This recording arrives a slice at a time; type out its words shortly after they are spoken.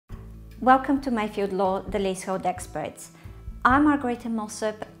Welcome to Mayfield Law, the Leasehold experts. I'm Margarita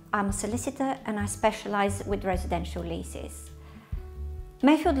Madjirska-Mossop. I'm a solicitor and I specialise with residential leases.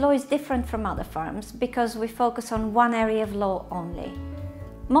 Mayfield Law is different from other firms because we focus on one area of law only.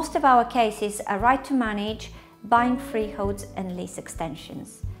 Most of our cases are right to manage, buying freeholds and lease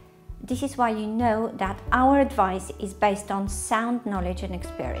extensions. This is why you know that our advice is based on sound knowledge and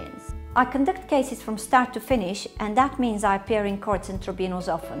experience. I conduct cases from start to finish, and that means I appear in courts and tribunals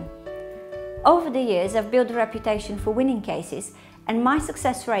often. Over the years, I've built a reputation for winning cases, and my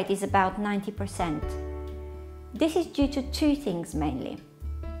success rate is about 90%. This is due to two things mainly.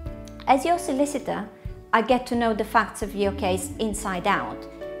 As your solicitor, I get to know the facts of your case inside out,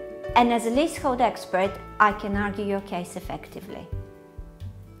 and as a leasehold expert, I can argue your case effectively.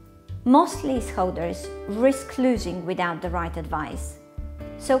 Most leaseholders risk losing without the right advice,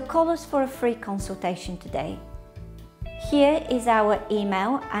 so call us for a free consultation today. Here is our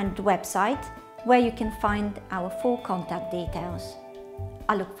email and website where you can find our full contact details.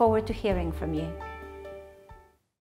 I look forward to hearing from you.